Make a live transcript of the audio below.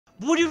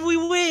What did we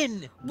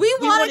win? We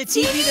won a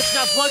TV that's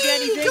not plugged into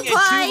anything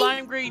and 2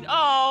 lime green.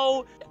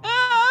 Oh,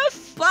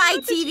 F. Bye,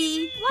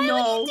 TV. Why no.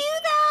 would you do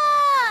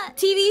that?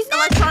 TVs,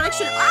 electronics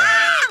should.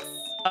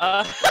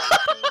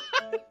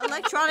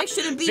 Electronics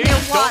shouldn't be near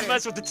water. Don't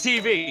mess with the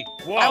TV.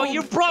 Whoa. Oh,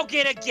 you broke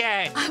it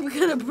again. I'm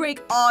gonna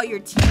break all your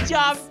TVs.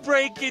 Stop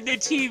breaking the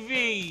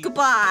TV.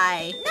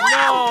 Goodbye.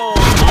 No. Oh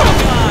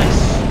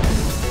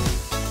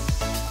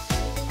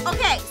gosh.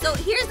 Okay, so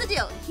here's the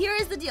deal.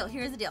 Here's the deal.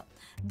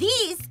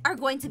 These are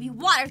going to be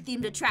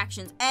water-themed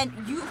attractions, and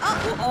you.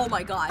 Oh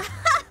my God.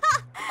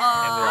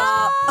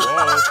 Whoa.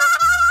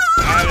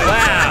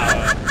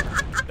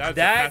 Wow.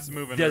 That's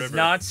moving does river.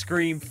 not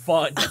scream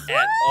fun at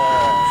all.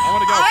 I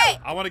want to go. All right.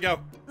 I want to go.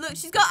 Look,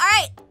 she's going. All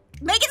right,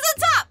 make it to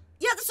the top.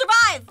 You have to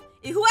survive.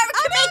 Whoever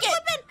can make it.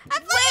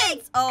 I'm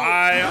wins. Oh.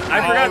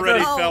 I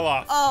already fell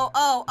off.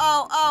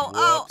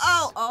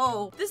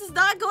 Oh. This is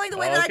not going the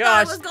way that I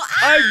gosh. thought it was going.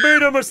 I've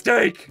made a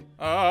mistake.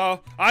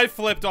 Oh, I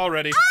flipped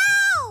already.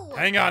 Ow!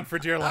 Hang on for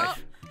dear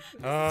life.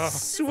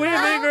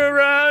 Swimming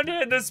around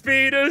in the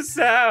speed of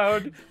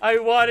sound. I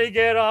want to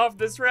get off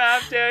this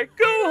raft and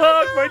go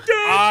hug my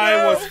dad.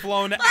 I was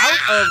flown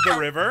out of the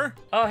river.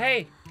 Oh,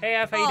 hey. Hey,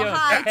 F, how you doing?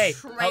 Hi, Hey,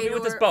 help me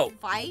with this boat.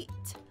 Fight.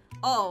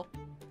 Oh.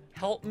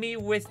 Help me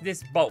with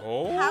this boat.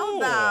 Oh. How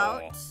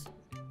about?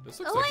 This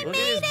looks like Look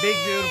at this big,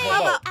 beautiful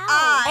How boat.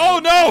 about Oh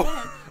no!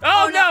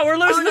 Oh, no, we're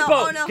losing the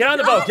boat. Get on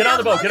the boat. Get on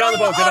the boat. Get on the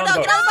boat. Get on the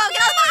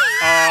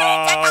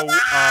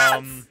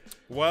boat.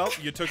 Well,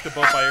 you took the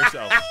boat by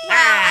yourself.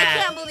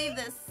 I can't believe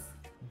this.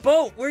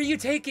 Boat, where are you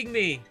taking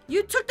me?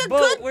 You took the Boat,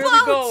 good where boat. are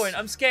we going?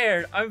 I'm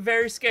scared. I'm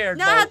very scared.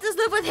 Now I have to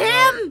live with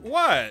him.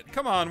 What?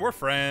 Come on, we're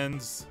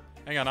friends.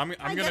 Hang on, I'm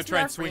gonna guess try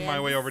we're and swing my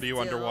way over to you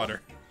friends still.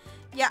 underwater.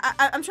 Yeah,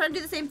 I'm trying to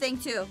do the same thing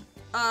too.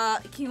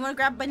 Can you want to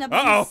grab my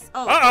nubbies?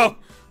 Uh-oh.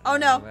 Oh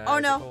no. Oh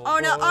no. Oh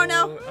no. Oh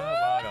no.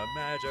 About a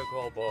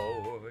magical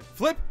boat.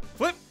 Flip.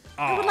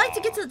 I would like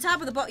to get to the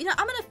top of the boat. You know,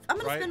 I'm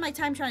gonna Right. spend my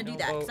time trying to do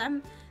that because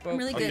I'm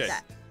really good Okay. at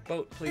that.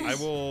 Boat, please. I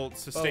will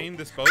sustain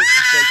this boat.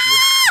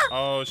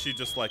 Oh, she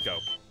just let go.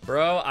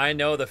 Bro, I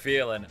know the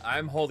feeling.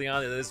 I'm holding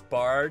on to this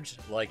barge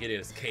like it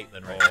is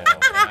Caitlin right now.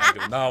 And I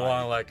do not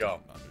want to let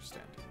go. I don't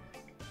understand.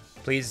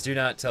 Please do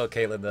not tell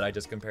Caitlin that I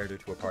just compared her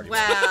to a party.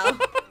 Wow.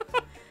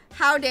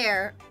 How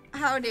dare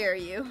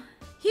you?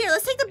 Here,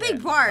 let's take the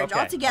big barge okay.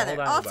 all together. Hold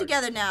on to All the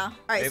together now. All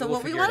right, Maybe so we'll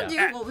what we figure want to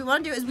it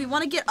do, is we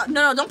want to get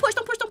no, don't push.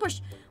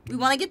 We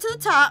want to get to the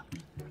top.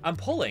 I'm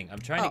pulling. I'm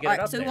trying to get all it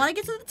right, up so there. we want to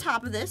get to the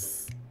top of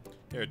this.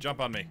 Here,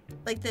 jump on me.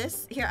 Like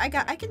this. Here, I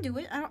can do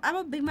it. I'm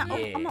a big man.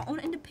 Yeah. I'm my own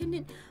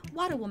independent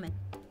water woman.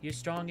 You're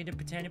strong in the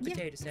potato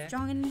sack.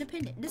 Strong and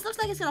independent. This looks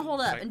like it's gonna hold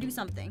up and do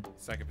something.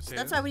 Second potato.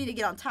 That's why we need to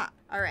get on top.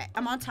 All right,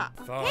 I'm on top.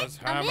 Thaw's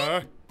hammer.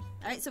 All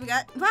right, so we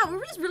got. Wow,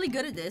 we're just really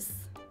good at this.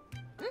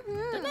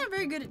 They're not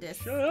very good at this.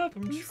 Shut up,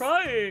 I'm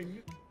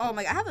trying. Oh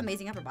my god, I have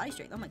amazing upper body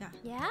strength. Oh my god.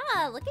 Yeah,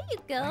 look at you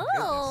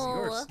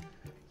go.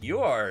 You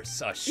are a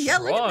strong Yeah,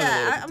 look at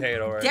that. little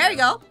potato right There you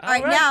now. go. All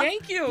right, now.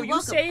 Thank you. You're You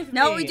welcome. saved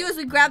Now me. what we do is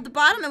we grab the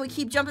bottom and we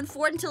keep jumping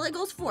forward until it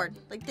goes forward,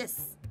 like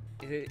this.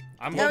 I'm There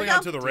we holding go.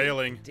 onto the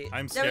railing.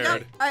 I'm There we go.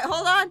 scared. All right,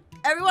 hold on.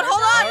 Everyone,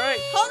 hold on. All right.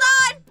 Hold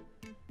on.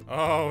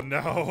 Oh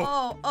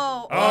no.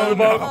 Oh, the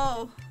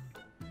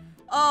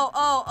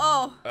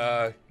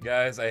boat.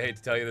 Guys, I hate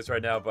to tell you this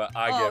right now, but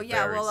I Oh, get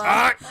yeah, very well,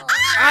 scared.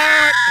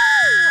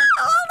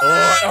 You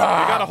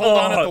gotta hold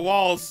on at the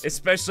walls.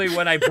 Especially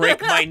when I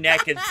break my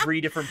neck in 3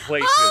 different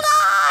places.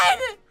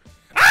 Hold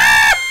on.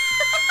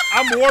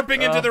 I'm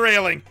warping into the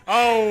railing.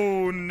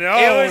 Oh no.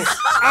 It was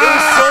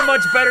so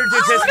much better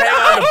to just hang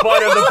on the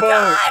butt of the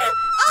boat.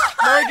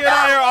 Morgan and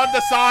I are on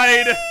the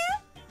side.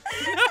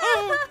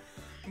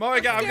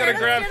 Morgan, I'm gonna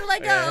grab.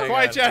 Let go.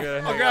 Quiet, Jeff.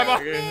 I'll grab What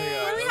do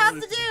we have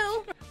to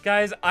do?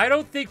 Guys, I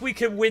don't think we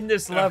can win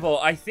this level.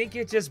 I think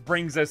it just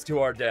brings us to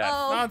our death.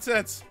 Oh.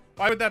 Nonsense.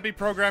 Why would that be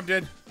programmed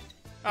in?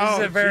 This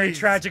is a very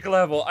tragic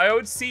level. I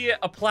would see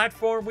a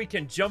platform we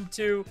can jump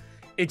to.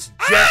 It's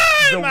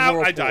just the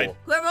whirlpool. I died.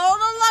 Whoever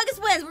holds on the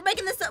longest wins. We're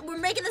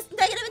making this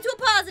negative into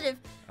a positive.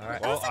 All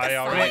right. Well, like a I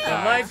already slide.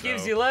 When died, life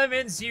gives you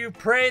lemons, you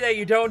pray that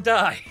you don't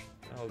die.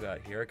 Oh god,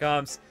 here it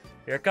comes.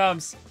 Here it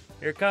comes.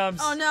 Here it comes.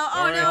 Oh no, oh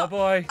Alright. no. Oh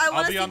boy. I want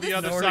I'll to be see on the this.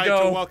 other Nowhere to side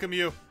go. to welcome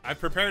you. I've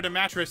prepared a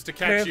mattress to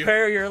catch you.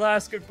 Prepare your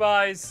last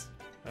goodbyes.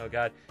 Oh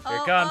god, here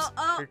it Oh, comes. oh,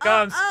 oh, Here it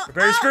comes. oh,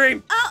 Prepare your oh,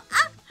 scream. Oh,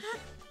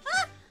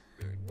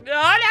 No, no, no,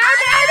 no,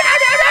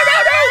 no, no,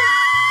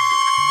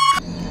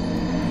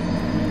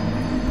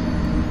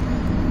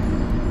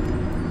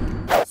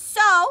 no,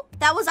 So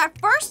that was our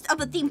first of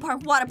the theme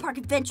park water park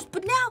adventures.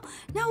 But now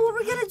what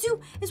we're gonna do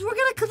is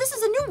this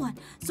is a new one.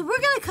 So we're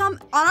gonna come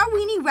on our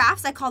weenie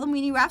rafts. I call them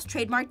weenie rafts.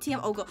 Trademark TM.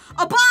 Oh, go.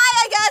 Oh, bye.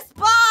 I guess.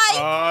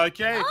 Bye.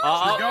 Okay, she's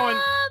going.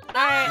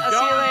 Alright, I'll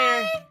see you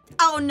later.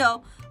 Oh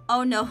no.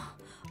 Oh no.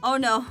 Oh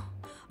no.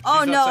 Oh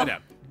She's no. upside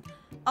down.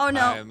 Oh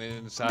no. I'm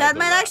inside That the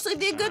might raft. actually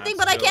be a good thing,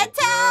 That's but I can't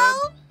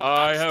tell.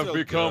 I have Still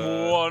become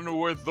good. one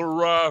with the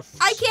raft.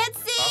 I can't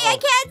see. I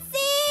can't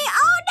see.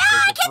 Oh no. I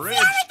There's a can't see bridge.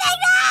 everything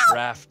now.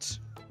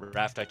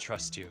 Raft, I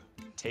trust you.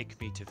 take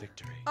me to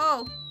victory.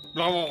 Oh.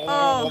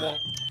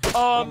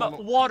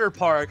 Water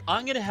park.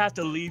 I'm gonna have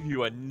to leave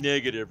you a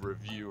negative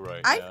review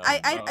right now.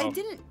 I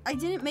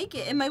didn't make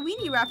it, and my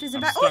weenie raft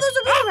isn't back. stuck. Oh, there's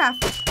a weenie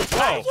raft.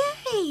 Whoa.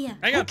 Yay!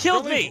 Hang Who on.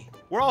 killed don't leave. me?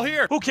 We're all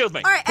here. Who killed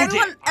me? All right, Who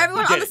did?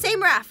 everyone Who on did the it?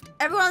 same raft.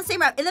 Everyone on the same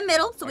raft in the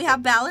middle, so we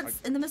have balance.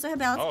 Okay. In the middle, we have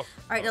balance. Oh. All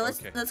right, now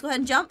okay. let's go ahead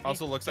and jump.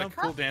 Also looks like a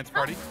cool dance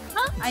party.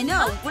 I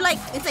know. We're like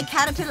it's a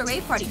caterpillar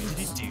rave party.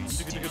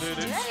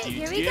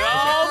 Here we go.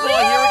 Oh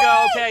boy, here we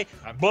go. Okay,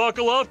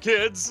 buckle up,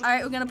 kids. All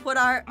right, we're gonna put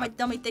my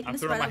dummy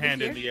thickness throwing right my over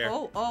hand here. in the air.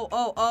 Oh. Oh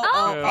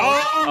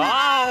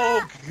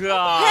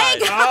God. Hey,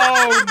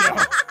 Oh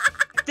no.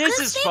 This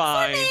is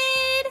fine.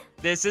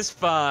 This is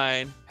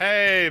fine.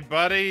 Hey,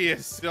 buddy, you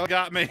still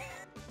got me.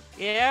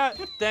 Yeah,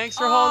 thanks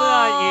for holding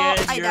on,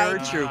 Ian. I You're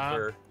died. a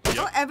trooper.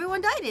 Oh,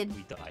 everyone died. We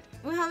died.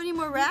 We don't have any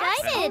more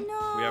rafts. died. Oh,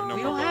 no. We have no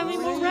We more don't have any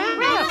rafts. more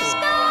rafts.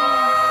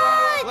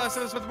 Bless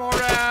us with more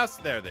rafts.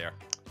 There they are.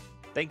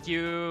 Thank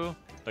you.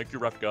 Thank you,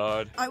 Rough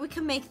God. All right, we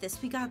can make this.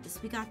 We got this.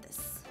 We got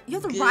this. You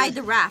have to ride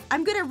the raft.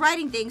 I'm good at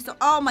riding things, so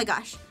oh my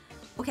gosh.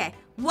 Okay.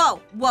 Whoa.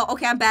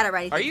 Okay, I'm bad at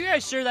riding Are things. you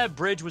guys sure that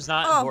bridge was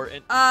not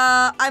important?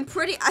 I'm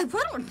pretty. I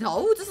don't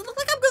know. Does it look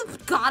like I'm the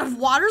god of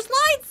water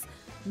slides?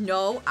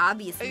 No,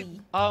 obviously.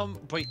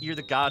 But you're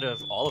the god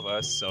of all of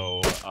us,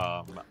 so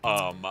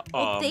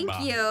Thank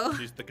you.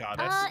 She's the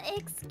goddess.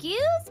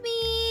 Excuse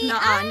me. Nuh-uh,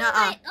 I'm nuh-uh.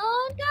 my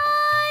own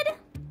god.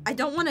 I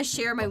don't want to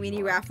share my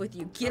weenie raft with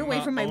you. Get away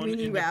from my own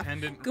weenie raft.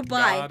 independent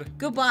Goodbye. god.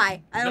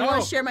 Goodbye. I don't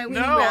want to share my weenie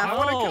No, raft. I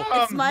want to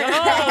come. It's my No, we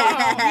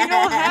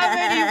don't have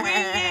any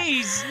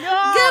wingies.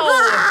 No.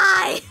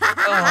 Goodbye.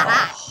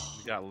 Oh,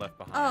 You got left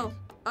behind.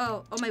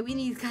 Oh, my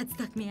weenies got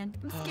stuck, man.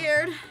 I'm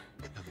scared.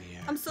 come here.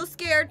 I'm so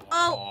scared.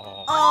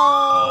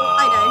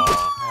 I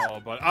died.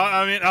 Oh, but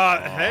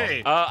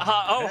hey.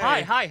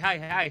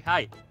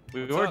 Hi.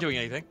 We What's weren't up? doing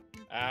anything.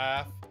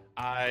 I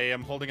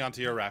am holding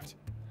onto your raft.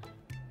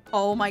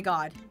 Oh my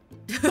god.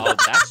 Oh,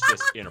 that's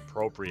just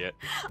inappropriate.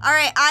 All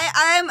right,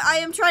 I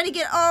am trying to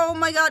get. Oh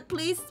my god,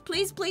 please.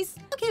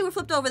 Okay, we're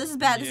flipped over. This is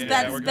bad. This is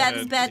bad. This is bad.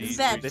 This is bad. This is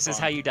bad. This is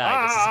how you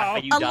die. This is how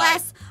you die.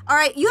 Unless, all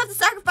right, you have to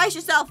sacrifice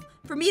yourself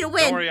for me to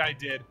win. Don't worry, I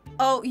did.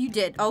 Oh, you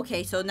did.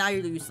 Okay, so now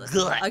you're useless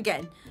Good.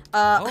 again.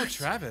 Oh,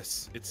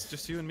 Travis, it's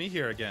just you and me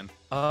here again.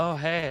 Oh,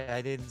 hey,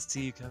 I didn't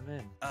see you come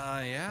in.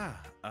 Yeah.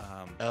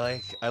 I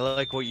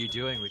like what you're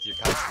doing with your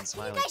constant Can you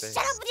smiling guys face.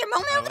 shut up with your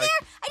moment over like- there?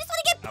 I just want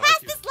to get I past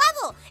like you. this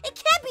level.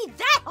 It can't be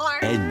that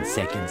hard. 10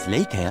 seconds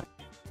later.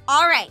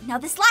 All right, now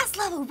this last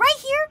level right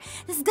here,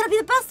 this is gonna be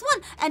the best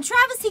one. And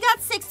Travis, he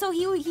got sick, so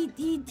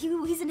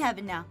he's in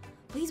heaven now.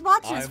 But he's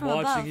watching us I'm from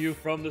watching above. you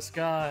from the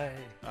sky.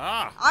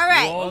 All You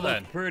right, all Well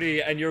then. look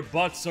pretty, and your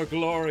butts are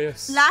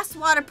glorious. last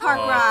water park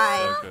Oh,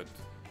 ride. so good.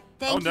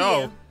 Thank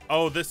no. you.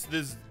 Oh, this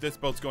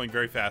boat's going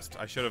very fast.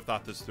 I should have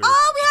thought this through.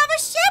 Oh, we have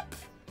a ship.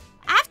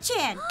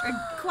 Afchan or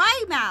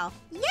Kwaimau.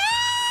 Yay!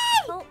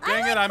 Oh,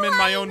 Dang it, like I'm in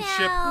my own now.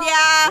 ship.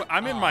 Yeah,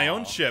 I'm in my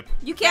own ship.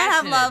 you can't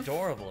have love.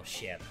 adorable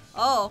ship.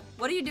 Oh,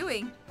 what are you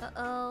doing?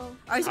 Uh-oh.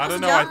 Are you supposed I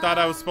don't to know. I jump? thought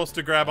I was supposed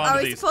to grab Are onto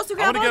we these. supposed to I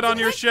grab want to get onto on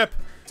your these? ship.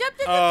 Jump.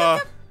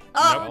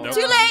 Oh, nope.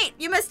 too late.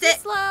 You missed it.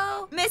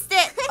 Slow. Missed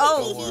it.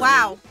 Oh,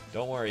 wow.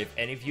 Don't worry, if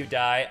any of you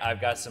die,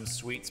 I've got some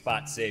sweet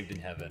spots saved in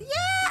heaven. Yeah.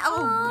 Oh,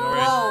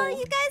 Oh, whoa.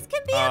 you guys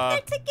can be up there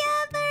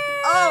together.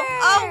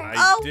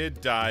 I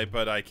did die,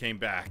 but I came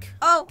back.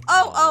 Oh,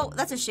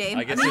 that's a shame.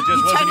 I guess mean, it just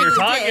you wasn't your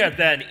technically time did. yet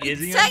then,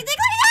 is it? Technically,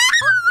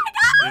 oh my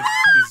god.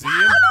 Is he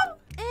in?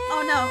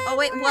 Oh no. Oh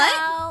wait, what?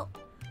 Out.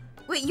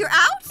 Wait, you're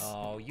out?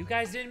 Oh, you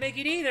guys didn't make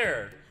it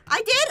either. I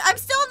did. I'm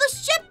still on the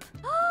ship.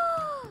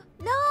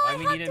 No, I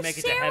mean, you have didn't to make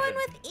it to share one heaven.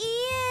 with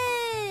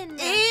Ian. Ew.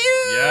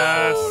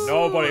 Yes. Oh,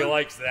 nobody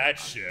likes that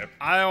ship.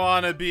 I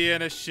want to be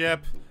in a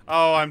ship.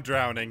 Oh, I'm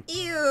drowning.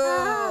 Ew.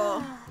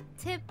 Ah,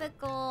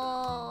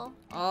 typical.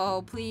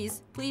 Oh,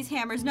 please,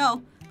 hammers,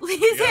 no. You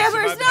Please, gotta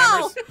hammers, survive no.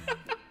 hammers.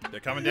 They're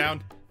coming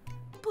down.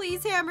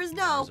 Please, hammers,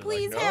 no. They're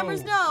Please, like,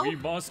 hammers, no. We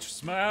must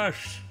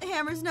smash.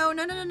 Hammers, no.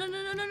 No.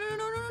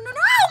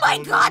 Oh my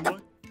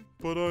god.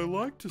 But I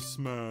like to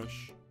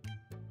smash.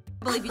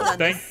 I believe you done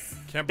Thank, this.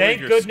 Can't believe thank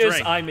your goodness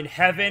strength. I'm in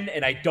heaven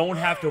and I don't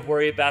have to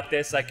worry about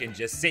this. I can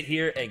just sit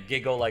here and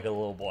giggle like a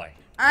little boy.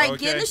 All right,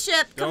 Okay. get in the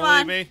ship. Come Don't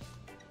on. leave me.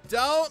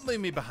 Don't leave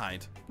me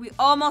behind. We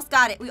almost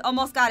got it.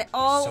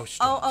 Oh, So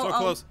strong. So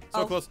close.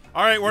 So close.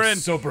 All right, we're in.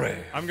 So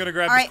brave. I'm gonna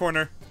grab All this right.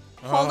 corner.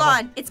 Hold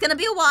on. It's gonna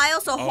be a while,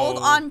 so hold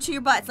Oh, on to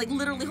your butts. Like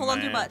literally hold on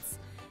to your man. butts.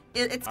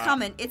 It's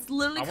coming. It's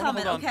literally I wanna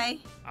coming. hold on. Okay.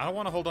 I don't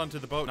want to hold on to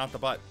the boat, not the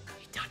butt.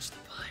 He touched the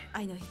butt.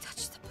 I know he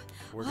touched the butt.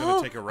 We're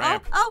gonna take a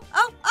ramp. Oh.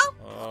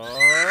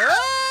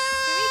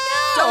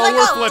 Don't Oh, let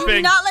we're go. flipping.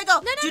 Do not let go.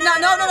 Do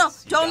not. No.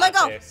 You Don't let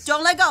got go. this.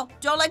 Don't let go.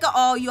 Don't let go.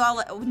 Oh, you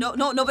all. No.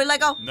 Nobody let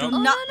go. Nope. Do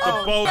not. The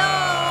boat.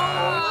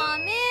 Aw,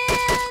 man.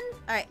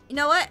 All right. You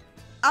know what?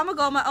 I'm gonna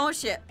go on my own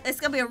ship. It's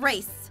gonna be a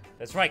race.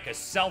 That's right, because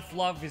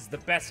self-love is the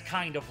best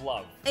kind of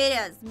love. It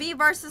is. Me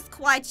versus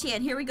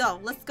Kwai-chan. Here we go.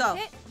 Let's go.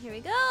 Okay, here we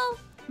go.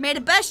 May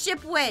the best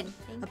ship win.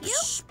 Thank you.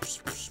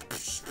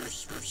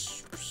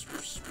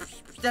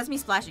 That's me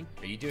splashing.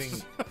 Are you doing...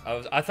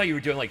 I thought you were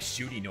doing like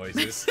shooty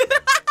noises.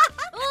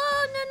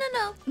 Oh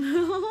no.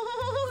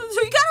 So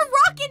you got a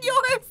rock in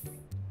yours.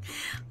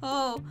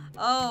 Oh,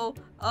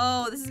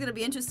 this is gonna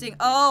be interesting.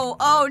 Oh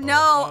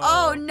no.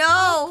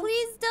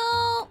 Please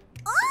don't.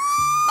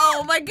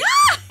 Oh my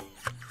god.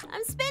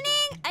 I'm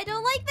spinning. I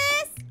don't like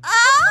this. Oh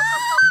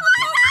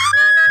No.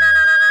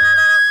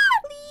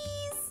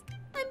 Please.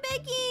 I'm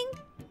begging.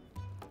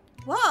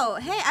 Whoa,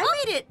 hey, I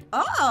made it.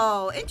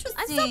 Oh, interesting.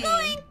 I'm still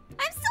going.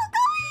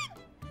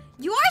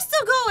 You are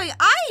still going.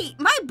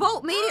 My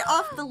boat made it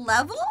off the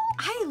level.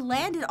 I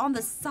landed on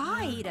the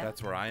side.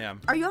 That's where I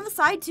am. Are you on the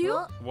side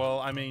too?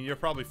 Well, I mean, you're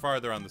probably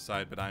farther on the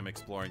side, but I'm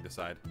exploring the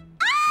side.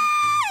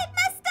 I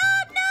messed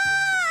up. No.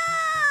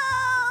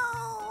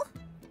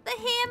 The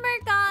hammer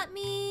got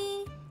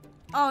me.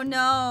 Oh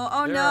no.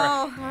 Oh There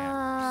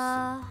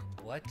no.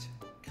 What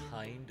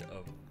kind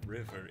of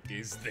river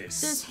is There's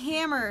this?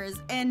 hammers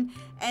and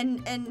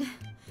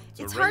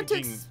it's hard to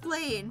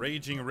explain.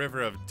 Raging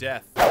river of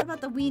death. What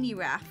about the weenie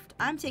raft?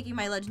 I'm taking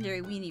my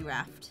legendary weenie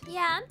raft.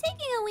 Yeah, I'm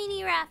taking a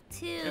weenie raft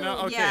too. You know,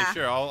 okay, Yeah.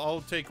 sure.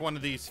 I'll take one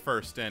of these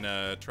first and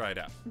try it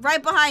out.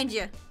 Right behind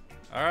you.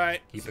 All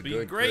right. Keep a Speed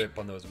good great. grip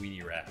on those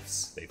weenie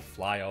rafts. They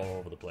fly all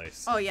over the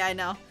place. Oh yeah, I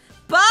know.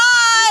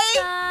 Bye.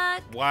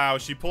 Stuck. Wow,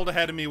 she pulled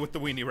ahead of me with the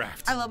weenie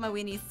raft. I love my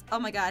weenies. Oh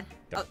my god.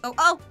 Yep.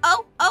 Oh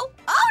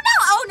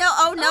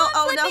no.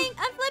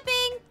 I'm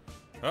flipping.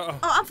 Uh-oh.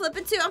 Oh, I'm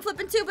flipping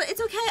too, but it's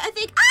okay, I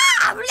think.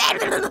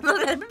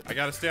 I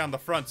gotta stay on the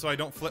front so I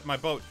don't flip my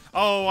boat.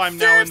 Oh, I'm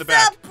now in the Surf's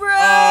back. up, bro.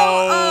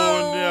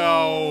 Oh,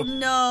 no.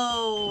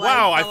 No.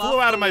 Wow, I fell flew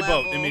off out the of my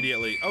boat level.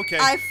 immediately. Okay.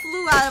 I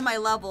flew out of my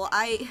level.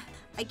 I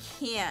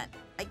can't.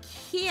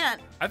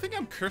 I think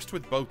I'm cursed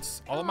with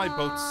boats. All of my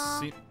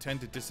boats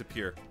tend to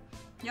disappear.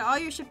 Yeah, all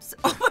your ships.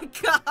 Oh my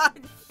god.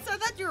 So I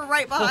thought you were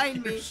right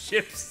behind Your me.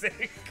 ship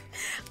sink.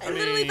 I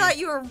literally mean- thought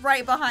you were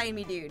right behind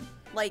me, dude.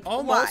 Like,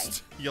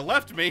 Almost. You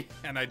left me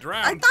and I why? I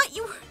drowned. thought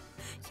you were.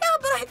 Yeah,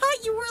 but I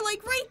thought you were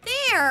like right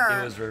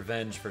there. It was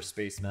revenge for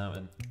Space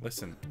Mountain.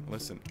 Listen.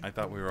 I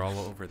thought we were all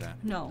over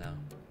that. No, No,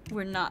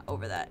 we're not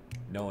over that.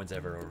 no one's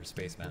ever over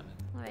Space Mountain.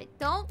 All right,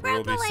 don't We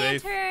will grab the be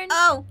safe. lantern.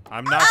 Oh.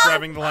 I'm not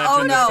grabbing the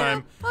lantern no. this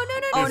time. Oh no.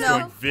 Oh This no.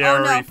 went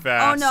very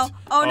fast. Oh no.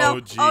 Oh no.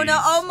 Oh, Oh no.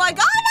 jeez. Oh my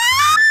god.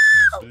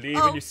 No! Believe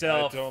Oh. in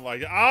yourself. I don't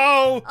like it.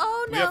 Oh!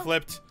 Oh We no. have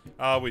flipped.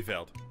 Oh, we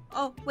failed.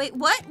 Oh wait,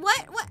 what?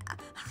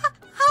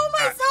 How am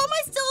I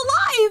still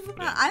alive?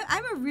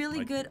 I'm a really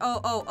Like- good. Oh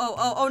no.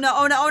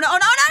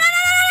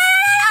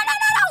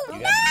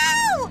 You No!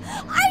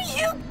 Are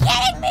you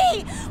kidding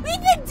me?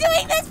 We've been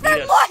doing this for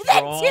Need a more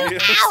than strong- 2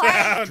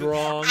 hours.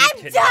 Strong I'm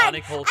done.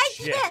 canonical I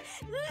ship. can't.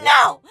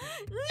 No.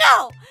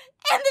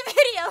 End the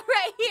video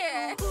right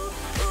here.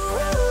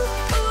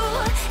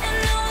 And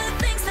no